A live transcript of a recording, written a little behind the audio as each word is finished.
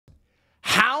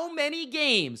How many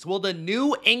games will the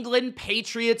New England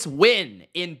Patriots win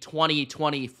in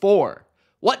 2024?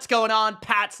 What's going on,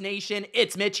 Pats Nation?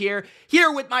 It's Mitch here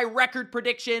with my record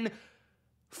prediction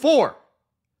for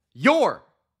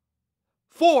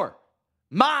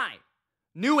my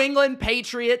New England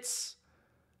Patriots.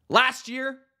 Last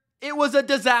year, it was a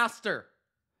disaster.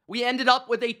 We ended up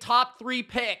with a top 3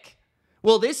 pick.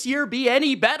 Will this year be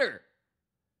any better?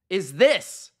 Is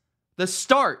this the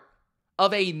start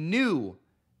of a new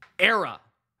era?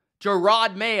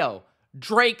 Gerard Mayo,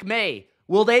 Drake May,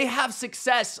 will they have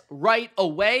success right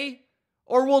away?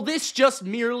 Or will this just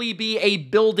merely be a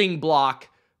building block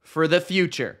for the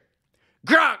future?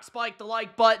 Gronk, spike the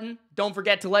like button. Don't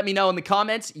forget to let me know in the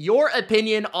comments your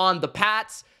opinion on the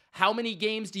Pats. How many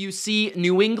games do you see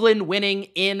New England winning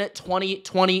in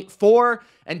 2024?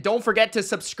 And don't forget to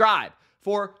subscribe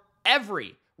for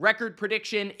every record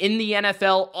prediction in the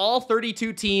NFL, all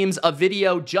 32 teams, a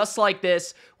video just like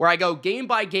this, where I go game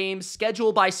by game,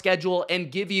 schedule by schedule,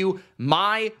 and give you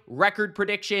my record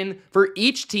prediction for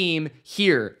each team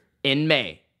here in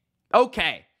May.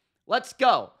 Okay, let's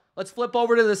go. Let's flip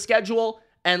over to the schedule,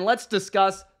 and let's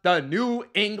discuss the New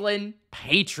England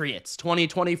Patriots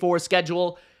 2024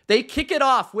 schedule. They kick it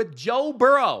off with Joe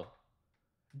Burrow,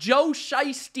 Joe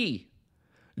Shiesty,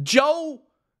 Joe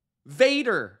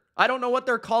Vader. I don't know what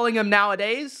they're calling him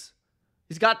nowadays.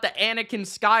 He's got the Anakin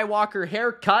Skywalker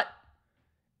haircut.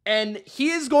 And he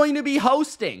is going to be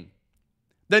hosting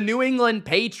the New England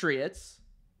Patriots.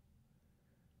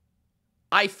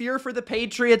 I fear for the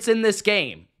Patriots in this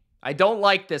game. I don't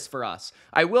like this for us.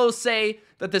 I will say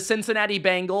that the Cincinnati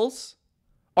Bengals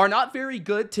are not very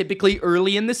good typically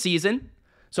early in the season.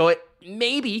 So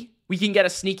maybe we can get a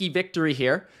sneaky victory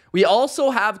here. We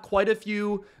also have quite a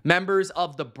few members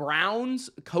of the Browns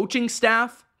coaching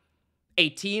staff, a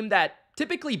team that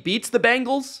typically beats the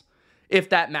Bengals, if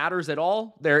that matters at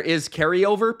all. There is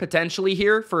carryover potentially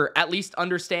here for at least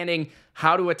understanding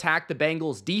how to attack the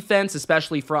Bengals defense,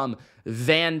 especially from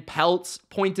Van Pelt's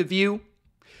point of view.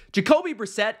 Jacoby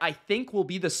Brissett, I think, will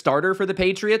be the starter for the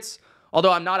Patriots,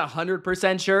 although I'm not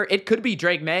 100% sure. It could be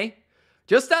Drake May.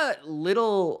 Just a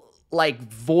little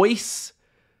voice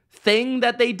thing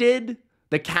that they did,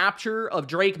 the capture of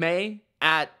Drake May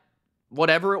at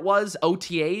whatever it was,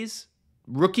 OTAs,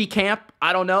 rookie camp,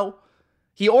 I don't know.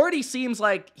 He already seems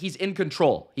like he's in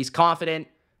control. He's confident,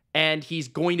 and he's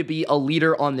going to be a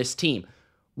leader on this team,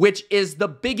 which is the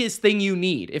biggest thing you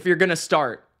need if you're going to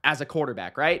start as a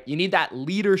quarterback, right? You need that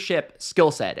leadership skill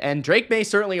set, and Drake May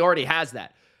certainly already has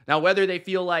that. Now, whether they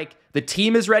feel like the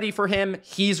team is ready for him,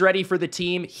 he's ready for the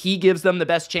team, he gives them the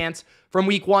best chance from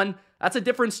week 1, that's a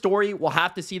different story. We'll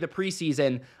have to see the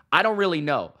preseason. I don't really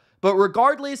know. But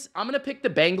regardless, I'm going to pick the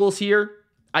Bengals here.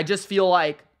 I just feel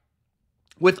like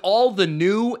with all the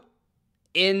new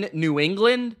in New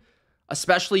England,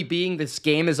 especially being this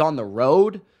game is on the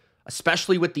road,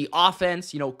 especially with the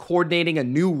offense, coordinating a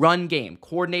new run game,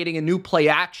 coordinating a new play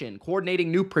action,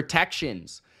 coordinating new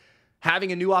protections,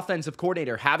 having a new offensive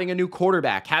coordinator, having a new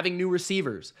quarterback, having new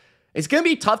receivers. It's going to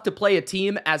be tough to play a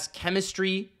team as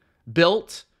chemistry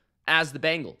built as the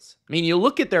Bengals. I mean, you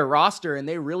look at their roster and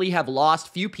they really have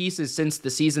lost few pieces since the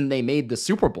season they made the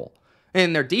Super Bowl.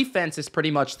 And their defense is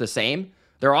pretty much the same.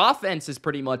 Their offense is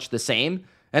pretty much the same.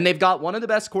 And they've got one of the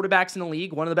best quarterbacks in the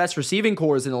league, one of the best receiving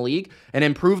cores in the league, an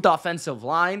improved offensive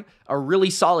line, a really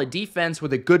solid defense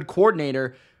with a good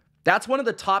coordinator. That's one of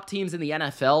the top teams in the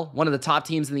NFL, one of the top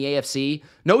teams in the AFC.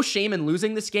 No shame in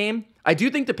losing this game. I do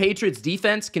think the Patriots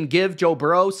defense can give Joe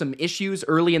Burrow some issues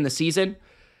early in the season.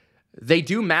 They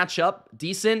do match up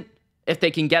decent if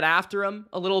they can get after him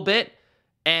a little bit,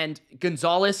 and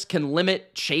Gonzalez can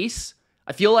limit Chase.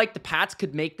 I feel like the Pats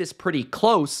could make this pretty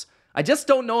close. I just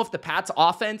don't know if the Pats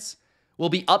offense will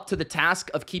be up to the task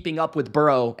of keeping up with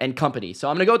Burrow and company. So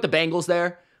I'm going to go with the Bengals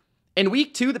there. In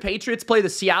week 2, the Patriots play the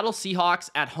Seattle Seahawks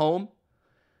at home.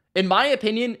 In my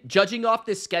opinion, judging off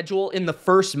this schedule in the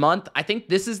first month, I think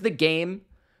this is the game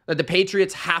that the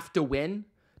Patriots have to win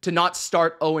to not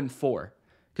start 0-4.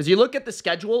 Because you look at the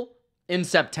schedule in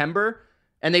September,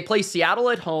 and they play Seattle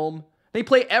at home. They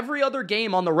play every other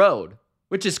game on the road,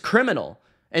 which is criminal.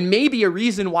 And maybe a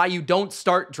reason why you don't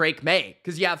start Drake May.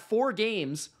 Because you have 4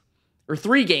 games, or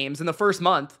 3 games in the first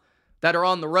month that are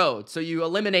on the road. So you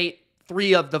eliminate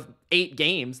 3 of the 8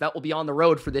 games that will be on the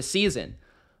road for this season.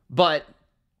 But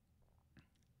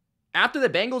after the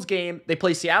Bengals game, they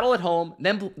play Seattle at home.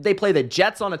 Then they play the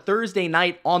Jets on a Thursday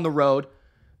night on the road.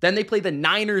 Then they play the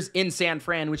Niners in San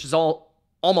Fran, which is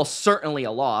almost certainly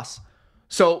a loss.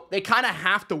 So they kind of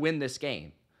have to win this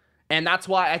game. And that's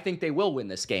why I think they will win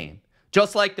this game.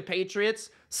 Just like the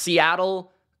Patriots,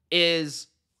 Seattle is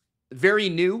very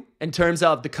new in terms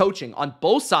of the coaching on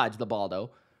both sides of the ball,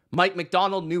 though. Mike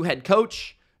Macdonald, new head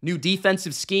coach, new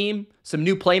defensive scheme, some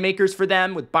new playmakers for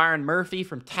them with Byron Murphy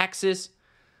from Texas.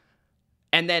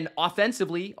 And then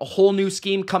offensively, a whole new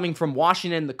scheme coming from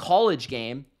Washington, the college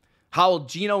game. How will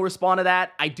Geno respond to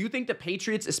that? I do think the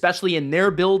Patriots, especially in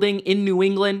their building in New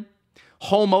England,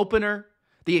 home opener,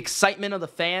 the excitement of the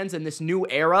fans in this new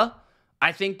era,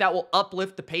 I think that will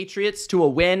uplift the Patriots to a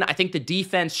win. I think the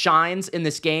defense shines in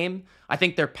this game. I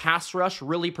think their pass rush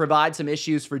really provides some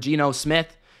issues for Geno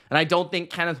Smith. And I don't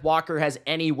think Kenneth Walker has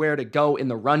anywhere to go in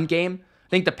the run game. I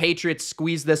think the Patriots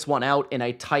squeeze this one out in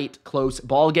a tight, close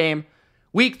ball game.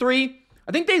 Week 3,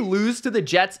 I think they lose to the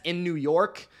Jets in New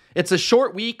York. It's a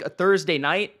short week, a Thursday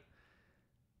night.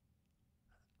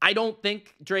 I don't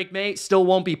think Drake May still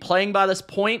won't be playing by this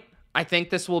point. I think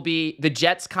this will be the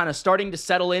Jets kind of starting to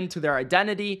settle into their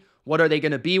identity. What are they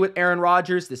going to be with Aaron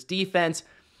Rodgers, this defense?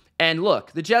 And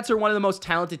look, the Jets are one of the most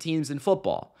talented teams in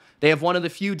football. They have one of the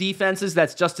few defenses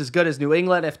that's just as good as New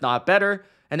England, if not better.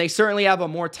 And they certainly have a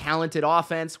more talented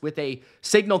offense with a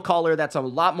signal caller that's a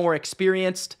lot more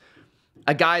experienced.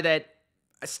 A guy that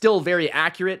is still very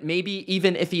accurate. Maybe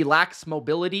even if he lacks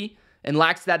mobility and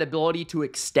lacks that ability to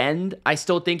extend, I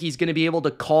still think he's going to be able to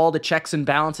call the checks and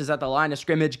balances at the line of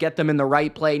scrimmage, get them in the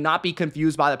right play, not be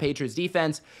confused by the Patriots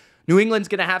defense. New England's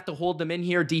going to have to hold them in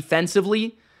here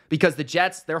defensively because the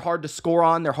Jets, they're hard to score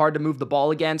on. They're hard to move the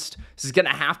ball against. This is going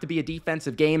to have to be a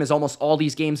defensive game, as almost all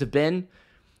these games have been.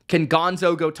 Can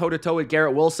Gonzo go toe-to-toe with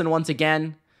Garrett Wilson once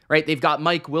again? Right? They've got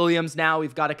Mike Williams now.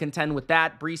 We've got to contend with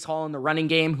that. Breece Hall in the running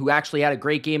game, who actually had a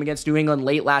great game against New England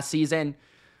late last season.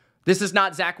 This is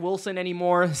not Zach Wilson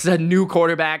anymore. This is a new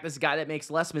quarterback. This is a guy that makes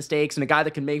less mistakes and a guy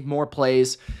that can make more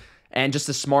plays and just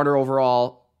a smarter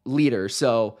overall leader.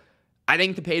 So I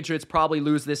think the Patriots probably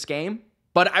lose this game,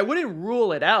 but I wouldn't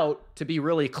rule it out to be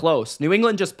really close. New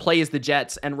England just plays the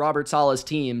Jets and Robert Saleh's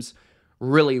teams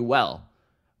really well.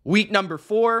 Week number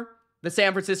 4, the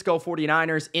San Francisco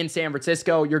 49ers in San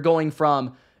Francisco. You're going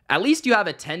from, at least you have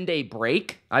a 10-day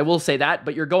break. I will say that,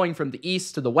 but you're going from the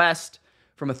East to the West,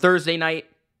 from a Thursday night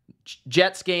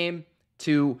Jets game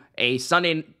to a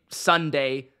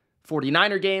Sunday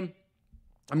 49er game.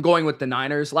 I'm going with the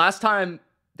Niners. Last time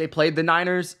they played the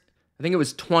Niners, I think it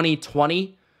was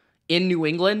 2020 in New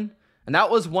England, and that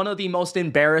was one of the most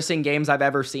embarrassing games I've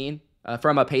ever seen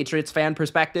from a Patriots fan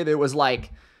perspective. It was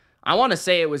like, I want to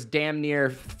say it was damn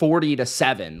near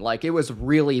 40-7. Like, it was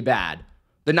really bad.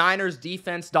 The Niners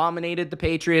defense dominated the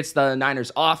Patriots. The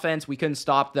Niners offense, we couldn't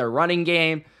stop their running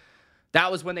game.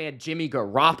 That was when they had Jimmy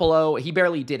Garoppolo. He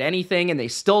barely did anything, and they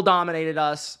still dominated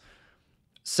us.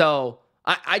 So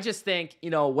I just think,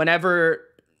 whenever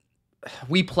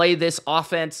we play this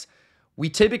offense, we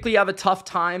typically have a tough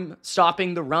time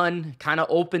stopping the run. Kind of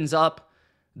opens up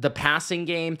the passing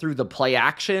game through the play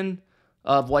action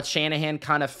of what Shanahan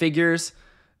kind of figures.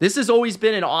 This has always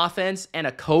been an offense and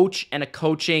a coach and a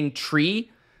coaching tree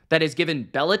that has given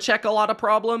Belichick a lot of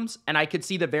problems, and I could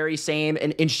see the very same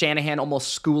in Shanahan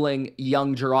almost schooling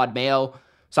young Gerard Mayo.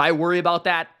 So I worry about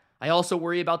that. I also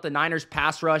worry about the Niners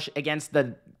pass rush against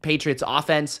the Patriots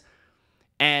offense,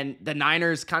 and the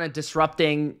Niners kind of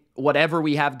disrupting whatever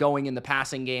we have going in the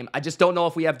passing game. I just don't know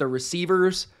if we have the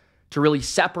receivers to really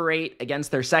separate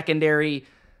against their secondary.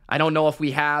 I don't know if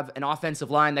we have an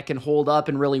offensive line that can hold up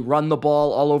and really run the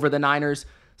ball all over the Niners.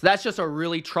 So that's just a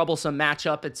really troublesome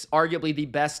matchup. It's arguably the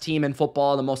best team in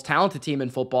football, the most talented team in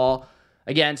football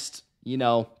against,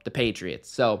 the Patriots.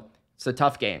 So it's a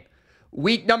tough game.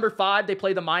 Week number 5, they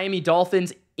play the Miami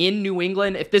Dolphins in New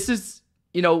England. If this is,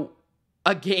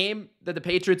 a game that the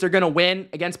Patriots are going to win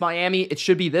against Miami, it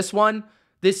should be this one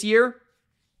this year.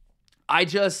 I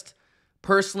just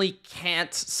personally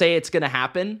can't say it's going to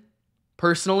happen.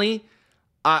 Personally,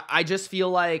 I just feel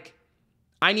like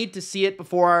I need to see it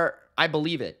before I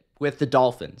believe it with the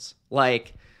Dolphins.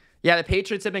 Like, yeah, the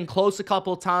Patriots have been close a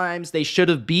couple times. They should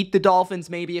have beat the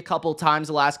Dolphins maybe a couple times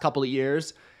the last couple of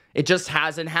years. It just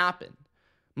hasn't happened.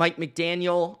 Mike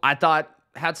McDaniel, I thought,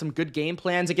 had some good game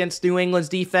plans against New England's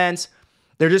defense.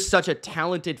 They're just such a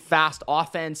talented, fast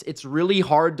offense. It's really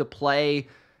hard to play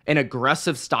an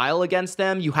aggressive style against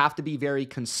them. You have to be very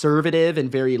conservative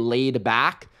and very laid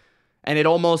back. And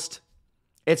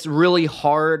it's really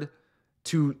hard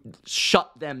to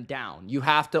shut them down. You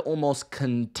have to almost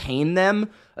contain them,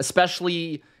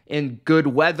 especially in good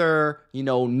weather,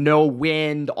 no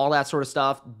wind, all that sort of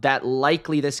stuff that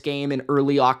likely this game in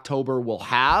early October will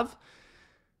have.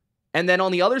 And then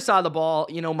on the other side of the ball,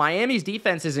 Miami's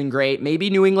defense isn't great.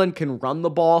 Maybe New England can run the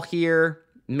ball here.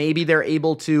 Maybe they're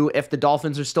able to, if the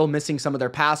Dolphins are still missing some of their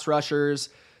pass rushers,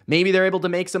 maybe they're able to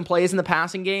make some plays in the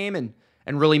passing game and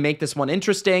and really make this one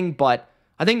interesting. But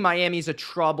I think Miami's a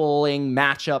troubling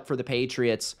matchup for the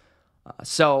Patriots.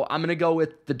 So I'm going to go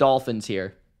with the Dolphins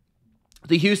here.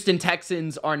 The Houston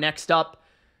Texans are next up.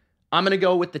 I'm going to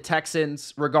go with the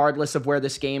Texans regardless of where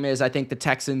this game is. I think the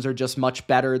Texans are just much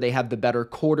better. They have the better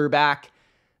quarterback.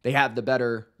 They have the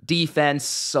better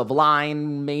defensive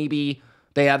line, maybe.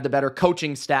 They have the better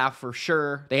coaching staff for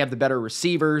sure. They have the better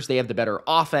receivers. They have the better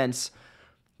offense.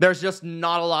 There's just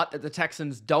not a lot that the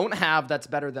Texans don't have that's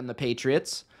better than the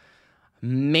Patriots.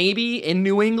 Maybe in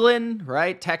New England,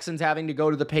 right? Texans having to go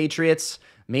to the Patriots.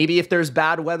 Maybe if there's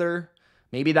bad weather,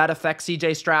 maybe that affects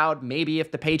CJ Stroud. Maybe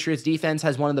if the Patriots defense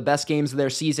has one of the best games of their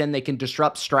season, they can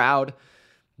disrupt Stroud.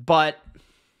 But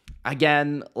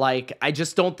again, like, I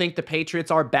just don't think the Patriots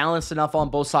are balanced enough on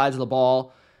both sides of the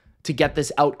ball to get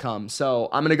this outcome. So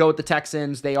I'm going to go with the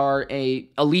Texans. They are an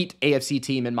elite AFC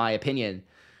team, in my opinion.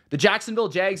 The Jacksonville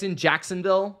Jags in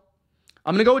Jacksonville.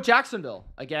 I'm going to go with Jacksonville.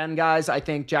 Again, guys, I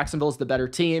think Jacksonville's the better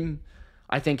team.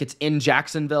 I think it's in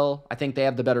Jacksonville. I think they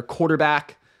have the better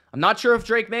quarterback. I'm not sure if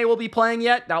Drake May will be playing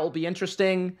yet. That will be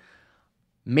interesting.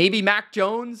 Maybe Mac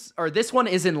Jones, or this one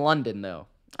is in London, though.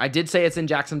 I did say it's in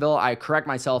Jacksonville. I correct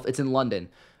myself. It's in London.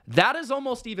 That is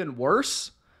almost even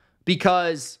worse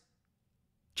because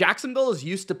Jacksonville is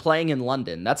used to playing in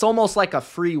London. That's almost like a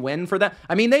free win for them.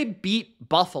 I mean, they beat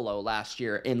Buffalo last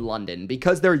year in London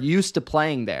because they're used to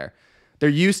playing there. They're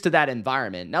used to that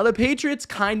environment. Now, the Patriots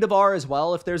kind of are as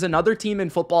well. If there's another team in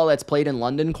football that's played in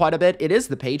London quite a bit, it is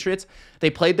the Patriots.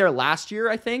 They played there last year,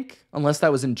 I think, unless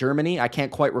that was in Germany. I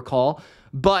can't quite recall.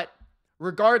 But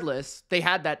regardless, they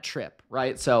had that trip,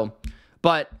 right? So,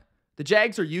 but the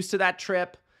Jags are used to that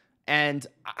trip, and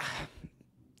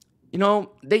you know,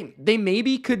 they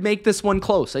maybe could make this one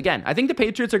close. Again, I think the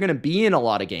Patriots are going to be in a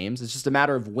lot of games. It's just a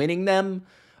matter of winning them.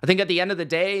 I think at the end of the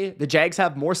day, the Jags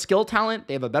have more skill talent.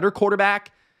 They have a better quarterback,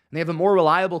 and they have a more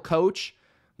reliable coach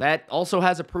that also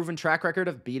has a proven track record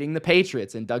of beating the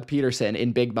Patriots and Doug Peterson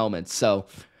in big moments. So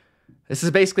this is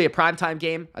basically a primetime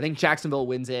game. I think Jacksonville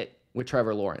wins it with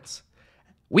Trevor Lawrence.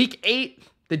 Week 8,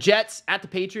 the Jets at the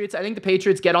Patriots. I think the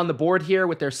Patriots get on the board here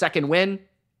with their second win.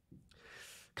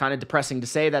 Kind of depressing to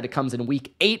say that it comes in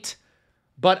week 8,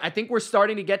 but I think we're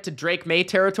starting to get to Drake May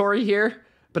territory here.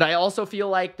 But I also feel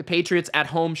like the Patriots at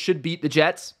home should beat the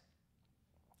Jets.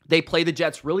 They play the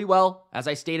Jets really well, as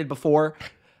I stated before.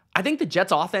 I think the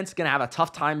Jets offense is going to have a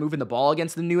tough time moving the ball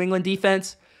against the New England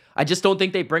defense. I just don't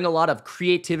think they bring a lot of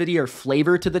creativity or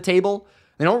flavor to the table.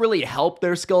 They don't really help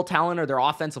their skill talent or their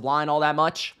offensive line all that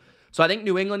much. So I think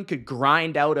New England could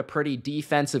grind out a pretty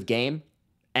defensive game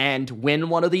and win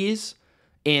one of these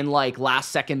in like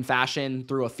last second fashion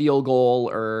through a field goal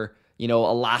or, you know,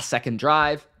 a last second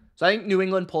drive. So I think New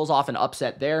England pulls off an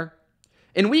upset there.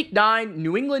 In week 9,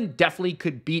 New England definitely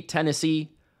could beat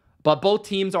Tennessee, but both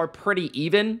teams are pretty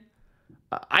even.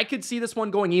 I could see this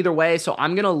one going either way, so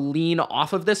I'm going to lean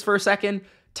off of this for a second.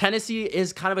 Tennessee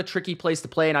is kind of a tricky place to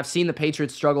play, and I've seen the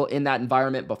Patriots struggle in that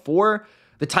environment before.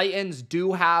 The Titans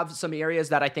do have some areas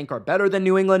that I think are better than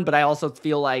New England, but I also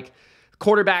feel like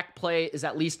quarterback play is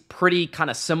at least pretty kind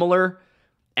of similar.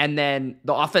 And then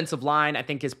the offensive line, I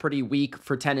think, is pretty weak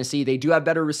for Tennessee. They do have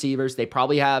better receivers. They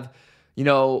probably have, you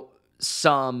know,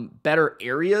 some better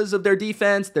areas of their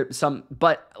defense.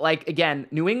 But like, again,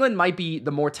 New England might be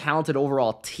the more talented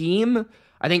overall team.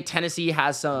 I think Tennessee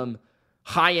has some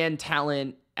high-end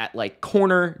talent at like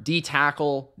corner, D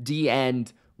tackle, D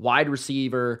end, wide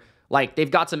receiver. Like, they've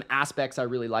got some aspects I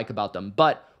really like about them.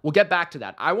 But we'll get back to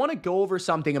that. I want to go over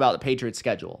something about the Patriots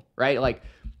schedule, right? Like,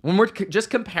 when we're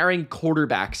just comparing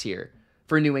quarterbacks here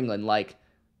for New England, like,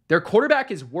 their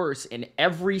quarterback is worse in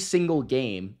every single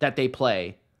game that they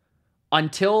play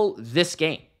until this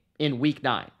game in week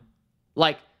 9.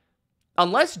 Like,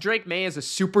 unless Drake May is a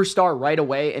superstar right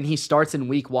away and he starts in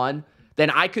week 1,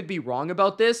 then I could be wrong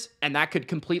about this, and that could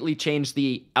completely change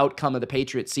the outcome of the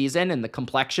Patriots season and the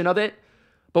complexion of it.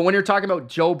 But when you're talking about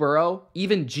Joe Burrow,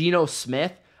 even Geno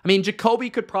Smith, I mean,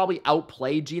 Jacoby could probably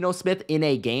outplay Geno Smith in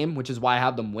a game, which is why I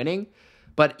have them winning,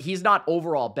 but he's not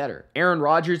overall better. Aaron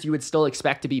Rodgers, you would still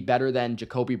expect to be better than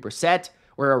Jacoby Brissett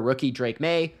or a rookie Drake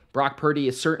May. Brock Purdy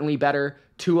is certainly better.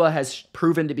 Tua has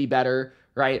proven to be better,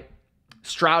 right?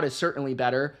 Stroud is certainly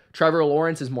better. Trevor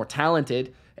Lawrence is more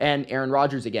talented, and Aaron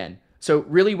Rodgers again. So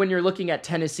really, when you're looking at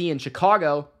Tennessee and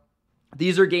Chicago,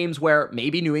 these are games where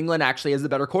maybe New England actually has the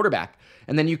better quarterback.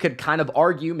 And then you could kind of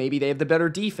argue maybe they have the better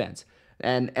defense.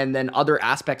 And then other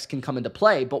aspects can come into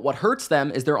play. But what hurts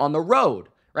them is they're on the road,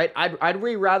 right? I'd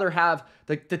really rather have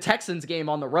the Texans game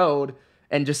on the road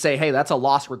and just say, hey, that's a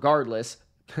loss regardless,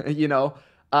 you know?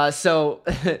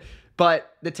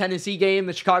 But the Tennessee game,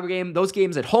 the Chicago game, those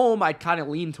games at home, I'd kind of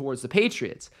lean towards the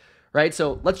Patriots, right?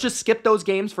 So let's just skip those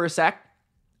games for a sec.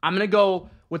 I'm going to go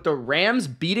with the Rams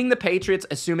beating the Patriots,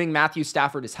 assuming Matthew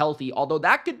Stafford is healthy, although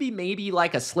that could be maybe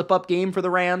like a slip-up game for the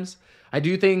Rams. I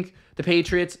do think the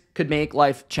Patriots could make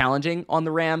life challenging on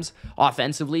the Rams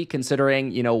offensively,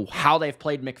 considering, how they've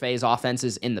played McVay's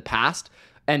offenses in the past.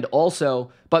 And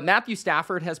also, but Matthew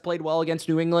Stafford has played well against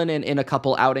New England in a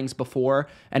couple outings before,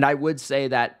 and I would say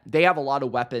that they have a lot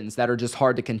of weapons that are just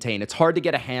hard to contain. It's hard to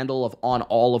get a handle on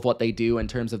all of what they do in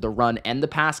terms of the run and the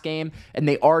pass game, and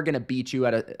they are going to beat you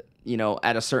at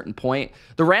a certain point.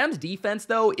 The Rams defense,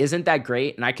 though, isn't that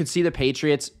great, and I could see the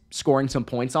Patriots scoring some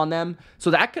points on them, so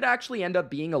that could actually end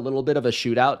up being a little bit of a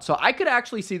shootout. So I could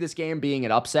actually see this game being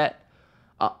an upset.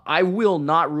 I will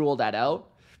not rule that out.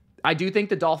 I do think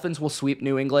the Dolphins will sweep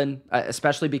New England,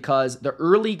 especially because the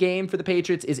early game for the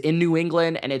Patriots is in New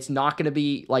England, and it's not going to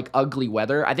be like ugly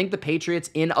weather. I think the Patriots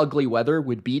in ugly weather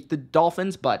would beat the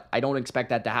Dolphins, but I don't expect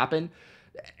that to happen.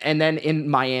 And then in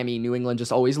Miami, New England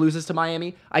just always loses to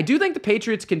Miami. I do think the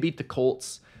Patriots can beat the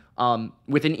Colts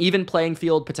with an even playing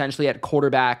field, potentially at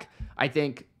quarterback. I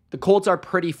think the Colts are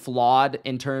pretty flawed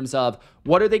in terms of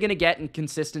what are they going to get in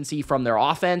consistency from their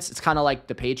offense. It's kind of like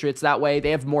the Patriots that way.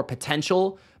 They have more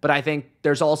potential, but I think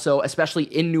there's also, especially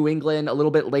in New England, a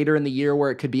little bit later in the year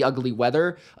where it could be ugly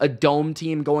weather, a dome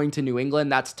team going to New England,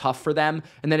 that's tough for them.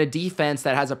 And then a defense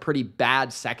that has a pretty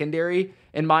bad secondary.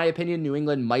 In my opinion, New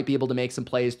England might be able to make some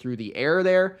plays through the air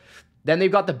there. Then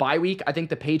they've got the bye week. I think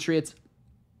the Patriots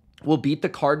will beat the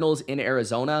Cardinals in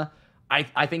Arizona.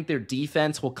 I think their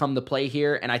defense will come to play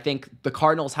here, and I think the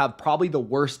Cardinals have probably the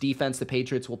worst defense the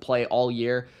Patriots will play all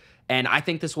year, and I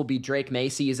think this will be Drake May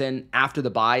season after the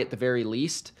bye at the very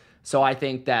least. So I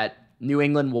think that New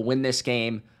England will win this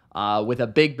game with a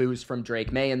big boost from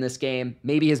Drake May in this game,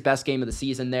 maybe his best game of the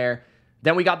season there.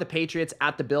 Then we got the Patriots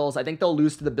at the Bills. I think they'll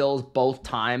lose to the Bills both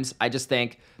times. I just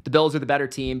think the Bills are the better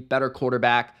team, better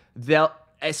quarterback.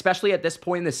 Especially at this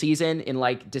point in the season, in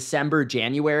like December,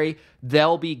 January,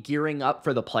 they'll be gearing up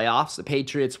for the playoffs. The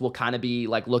Patriots will kind of be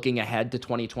like looking ahead to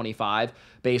 2025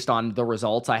 based on the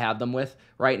results I have them with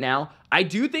right now. I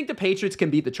do think the Patriots can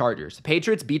beat the Chargers. The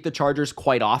Patriots beat the Chargers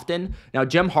quite often. Now,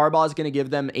 Jim Harbaugh is going to give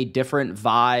them a different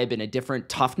vibe and a different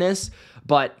toughness,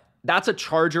 but that's a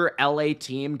Charger LA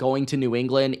team going to New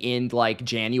England in like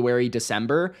January,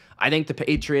 December. I think the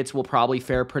Patriots will probably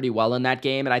fare pretty well in that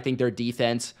game, and I think their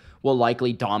defense will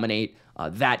likely dominate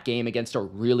that game against a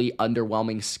really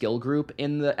underwhelming skill group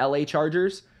in the LA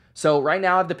Chargers. So right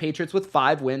now I have the Patriots with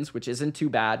 5 wins, which isn't too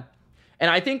bad.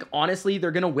 And I think, honestly, they're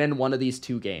going to win one of these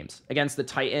 2 games against the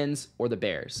Titans or the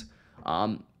Bears.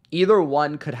 Either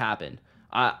one could happen.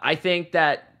 I think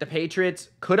that the Patriots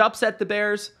could upset the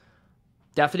Bears.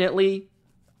 Definitely.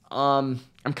 I'm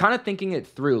kind of thinking it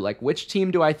through. Like, which team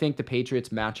do I think the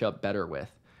Patriots match up better with?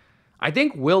 I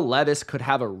think Will Levis could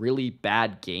have a really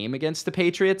bad game against the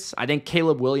Patriots. I think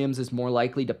Caleb Williams is more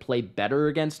likely to play better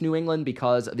against New England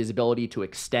because of his ability to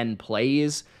extend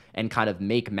plays and kind of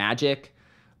make magic.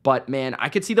 But, man, I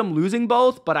could see them losing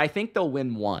both, but I think they'll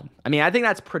win one. I mean, I think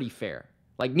that's pretty fair.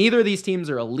 Like, neither of these teams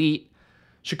are elite.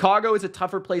 Chicago is a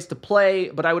tougher place to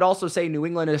play, but I would also say New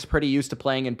England is pretty used to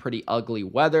playing in pretty ugly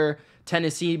weather.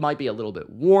 Tennessee might be a little bit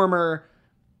warmer.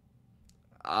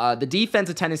 The defense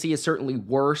of Tennessee is certainly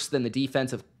worse than the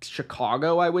defense of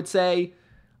Chicago, I would say.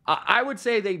 I would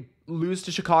say they lose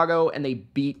to Chicago and they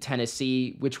beat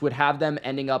Tennessee, which would have them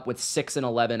ending up with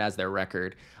 6-11 as their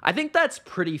record. I think that's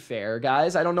pretty fair,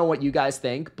 guys. I don't know what you guys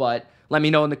think, but let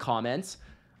me know in the comments.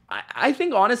 I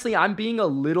think, honestly, I'm being a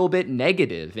little bit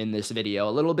negative in this video,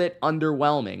 a little bit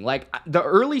underwhelming. Like, the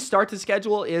early start to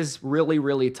schedule is really,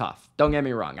 really tough. Don't get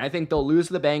me wrong. I think they'll lose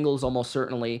to the Bengals almost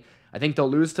certainly. I think they'll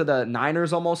lose to the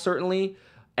Niners almost certainly.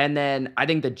 And then I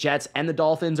think the Jets and the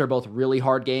Dolphins are both really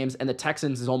hard games. And the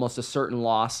Texans is almost a certain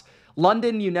loss.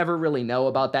 London, you never really know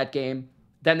about that game.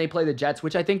 Then they play the Jets,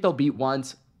 which I think they'll beat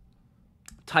once.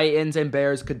 Titans and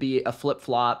Bears could be a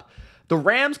flip-flop. The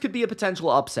Rams could be a potential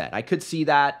upset. I could see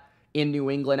that in New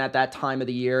England at that time of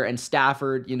the year. And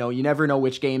Stafford, you never know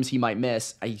which games he might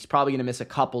miss. He's probably going to miss a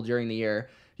couple during the year.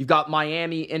 You've got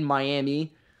Miami in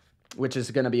Miami, which is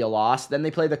going to be a loss. Then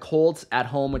they play the Colts at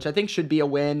home, which I think should be a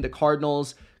win. The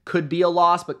Cardinals could be a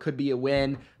loss, but could be a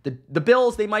win. The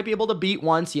Bills, they might be able to beat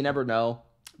once. You never know.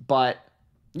 But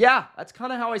yeah, that's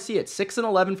kind of how I see it.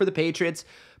 6-11 for the Patriots.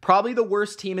 Probably the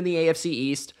worst team in the AFC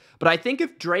East. But I think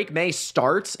if Drake May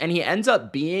starts and he ends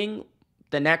up being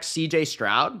the next CJ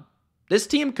Stroud, this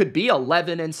team could be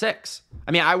 11-6.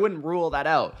 I mean, I wouldn't rule that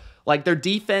out. Like, their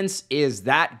defense is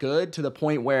that good to the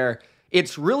point where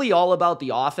It's really all about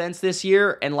the offense this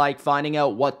year and like finding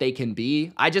out what they can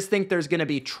be. I just think there's going to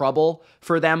be trouble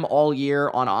for them all year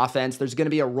on offense. There's going to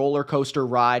be a roller coaster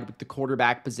ride with the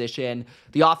quarterback position.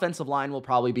 The offensive line will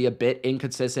probably be a bit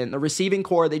inconsistent. The receiving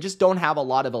core, they just don't have a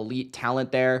lot of elite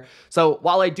talent there. So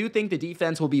while I do think the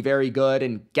defense will be very good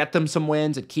and get them some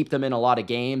wins and keep them in a lot of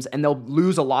games, and they'll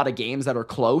lose a lot of games that are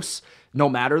close, no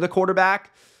matter the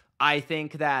quarterback, I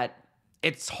think that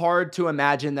it's hard to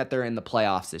imagine that they're in the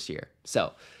playoffs this year.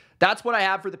 So that's what I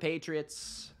have for the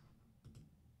Patriots.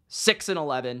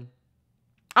 6-11.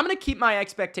 I'm going to keep my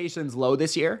expectations low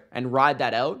this year and ride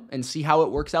that out and see how it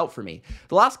works out for me.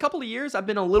 The last couple of years, I've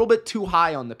been a little bit too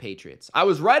high on the Patriots. I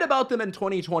was right about them in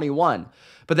 2021,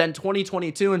 but then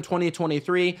 2022 and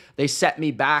 2023, they set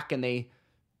me back and they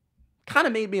kind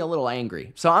of made me a little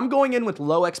angry. So I'm going in with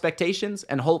low expectations,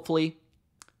 and hopefully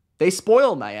they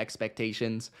spoil my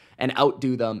expectations and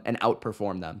outdo them and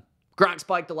outperform them. Gronk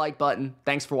spike the like button.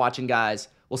 Thanks for watching, guys.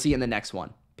 We'll see you in the next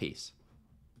one. Peace.